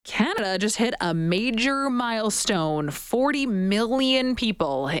Canada just hit a major milestone, 40 million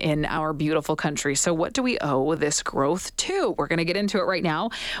people in our beautiful country. So what do we owe this growth to? We're going to get into it right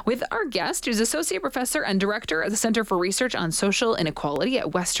now with our guest, who's Associate Professor and Director at the Center for Research on Social Inequality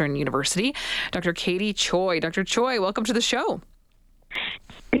at Western University, Dr. Katie Choi. Dr. Choi, welcome to the show.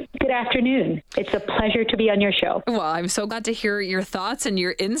 Good afternoon. It's a pleasure to be on your show. Well, I'm so glad to hear your thoughts and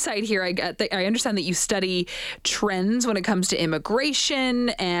your insight here. I understand that you study trends when it comes to immigration,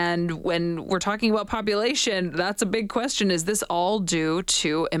 and when we're talking about population, that's a big question. Is this all due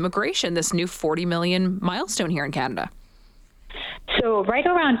to immigration, this new 40 million milestone here in Canada? So right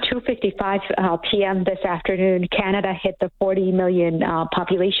around 2:55 p.m. this afternoon, Canada hit the 40 million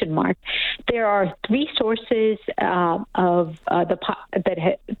population mark. There are three sources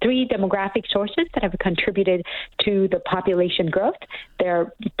three demographic sources that have contributed to the population growth.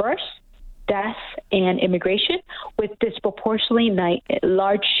 They're births, death, and immigration, with disproportionately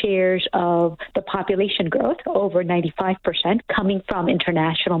large shares of the population growth, over 95%, coming from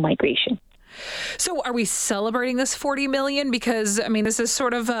international migration. So are we celebrating this 40 million? Because, I mean, this is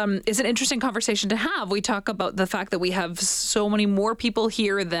sort of is an interesting conversation to have. We talk about the fact that we have so many more people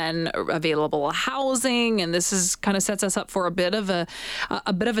here than available housing, and this is kind of sets us up for a bit of a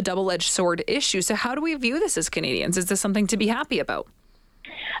double-edged sword issue. So how do we view this as Canadians? Is this something to be happy about?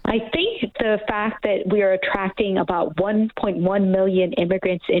 I think the fact that we are attracting about 1.1 million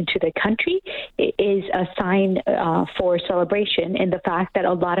immigrants into the country is a sign for celebration, and the fact that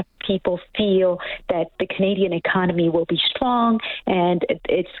a lot of people feel that the Canadian economy will be strong, and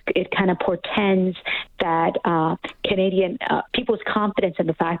it kind of portends that Canadian people's confidence in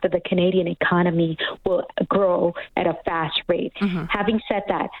the fact that the Canadian economy will grow at a fast rate. Mm-hmm. Having said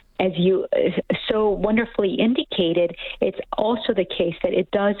that, as you so wonderfully indicated, it's also the case that it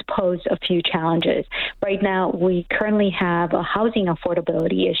does pose a few challenges. Right now, we currently have a housing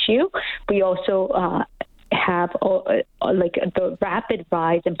affordability issue. We also have the rapid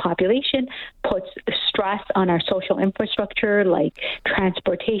rise in population puts stress on our social infrastructure like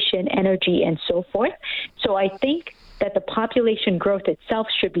transportation, energy, and so forth. So I think that the population growth itself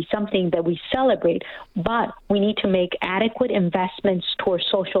should be something that we celebrate, but we need to make adequate investments towards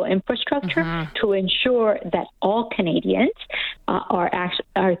social infrastructure to ensure that all Canadians are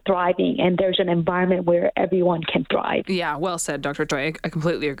thriving, and there's an environment where everyone can thrive. Yeah, well said, Dr. Choi. I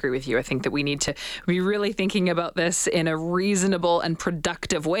completely agree with you. I think that we need to be really thinking about this in a reasonable and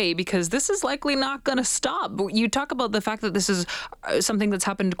productive way, because this is likely not going to stop. You talk about the fact that this is something that's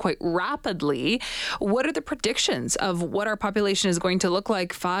happened quite rapidly. What are the predictions of what our population is going to look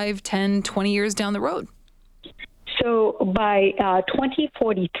like 5, 10, 20 years down the road? So by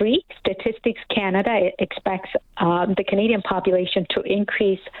 2043, Statistics Canada expects the Canadian population to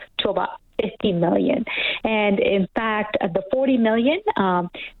increase to about 50 million. And in fact, the 40 million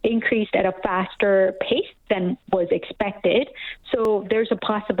increased at a faster pace than was expected. So there's a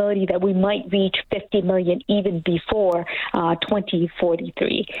possibility that we might reach 50 million even before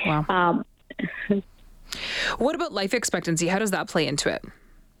 2043. Wow. What about life expectancy? How does that play into it?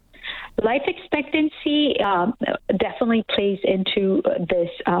 Life expectancy definitely plays into this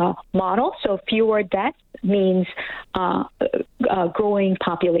model. So fewer deaths means growing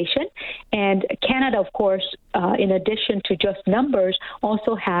population. And Canada, of course, in addition to just numbers,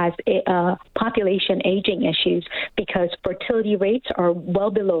 also has population aging issues because fertility rates are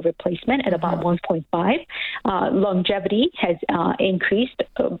well below replacement at about 1.5. Longevity has increased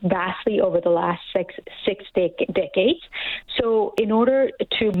vastly over the last six decades. So in order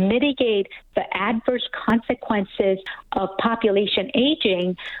to mitigate the adverse consequences of population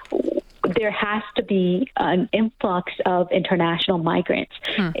aging, there has to be an influx of international migrants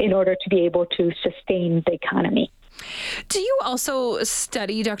in order to be able to sustain the economy. Do you also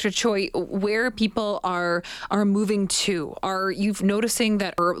study, Dr. Choi, where people are moving to? Are you noticing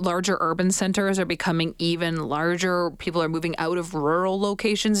that larger urban centers are becoming even larger? People are moving out of rural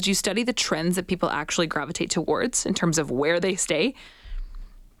locations. Do you study the trends that people actually gravitate towards in terms of where they stay?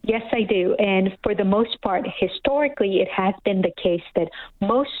 Yes, I do. And for the most part, historically, it has been the case that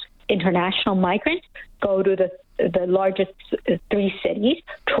most international migrants go to the largest three cities,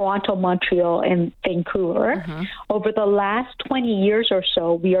 Toronto, Montreal, and Vancouver. Over the last 20 years or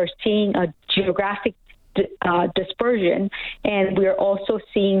so, we are seeing a geographic dispersion, and we're also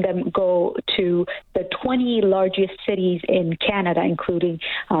seeing them go to the 20 largest cities in Canada, including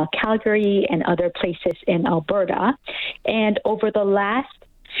Calgary and other places in Alberta. And over the last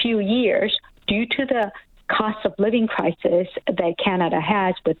few years, due to the cost of living crisis that Canada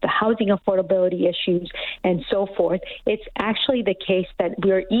has with the housing affordability issues and so forth, it's actually the case that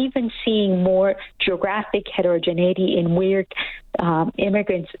we're even seeing more geographic heterogeneity in where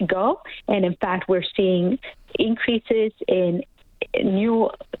immigrants go. And in fact, we're seeing increases in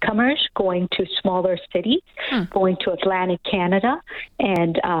newcomers going to smaller cities, going to Atlantic Canada,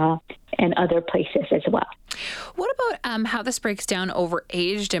 and other places as well. What about how this breaks down over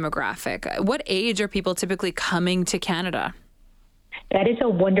age demographic? What age are people typically coming to Canada? That is a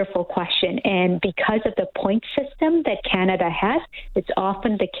wonderful question. And because of the point system that Canada has, it's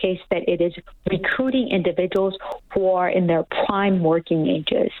often the case that it is recruiting individuals who are in their prime working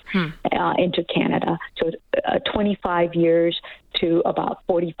ages into Canada. So 25 years to about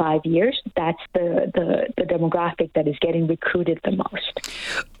 45 years, that's the demographic that is getting recruited the most.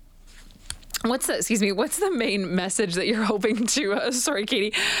 What's the main message that you're hoping to, sorry,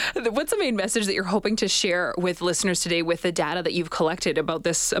 Katie, what's the main message that you're hoping to share with listeners today with the data that you've collected about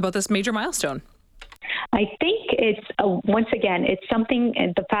this major milestone? I think it's, once again, it's something,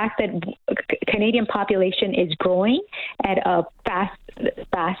 and the fact that Canadian population is growing at a fast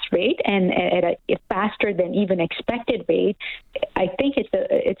rate and at a faster than even expected rate, I think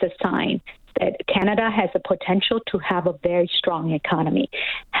it's a sign that Canada has the potential to have a very strong economy.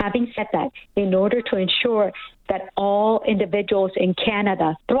 Having said that, in order to ensure that all individuals in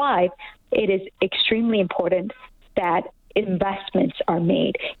Canada thrive, it is extremely important that investments are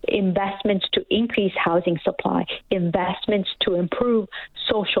made, investments to increase housing supply, investments to improve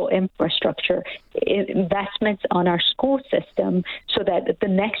social infrastructure, investments on our school system so that the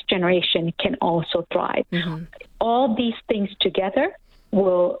next generation can also thrive. All these things together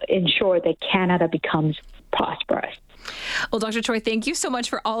will ensure that Canada becomes prosperous. Well, Dr. Choi, thank you so much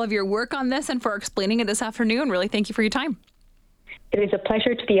for all of your work on this and for explaining it this afternoon. Really, thank you for your time. It is a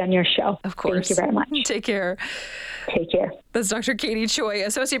pleasure to be on your show. Of course. Thank you very much. Take care. Take care. That's Dr. Katie Choi,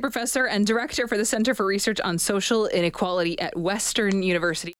 Associate Professor and Director for the Center for Research on Social Inequality at Western University.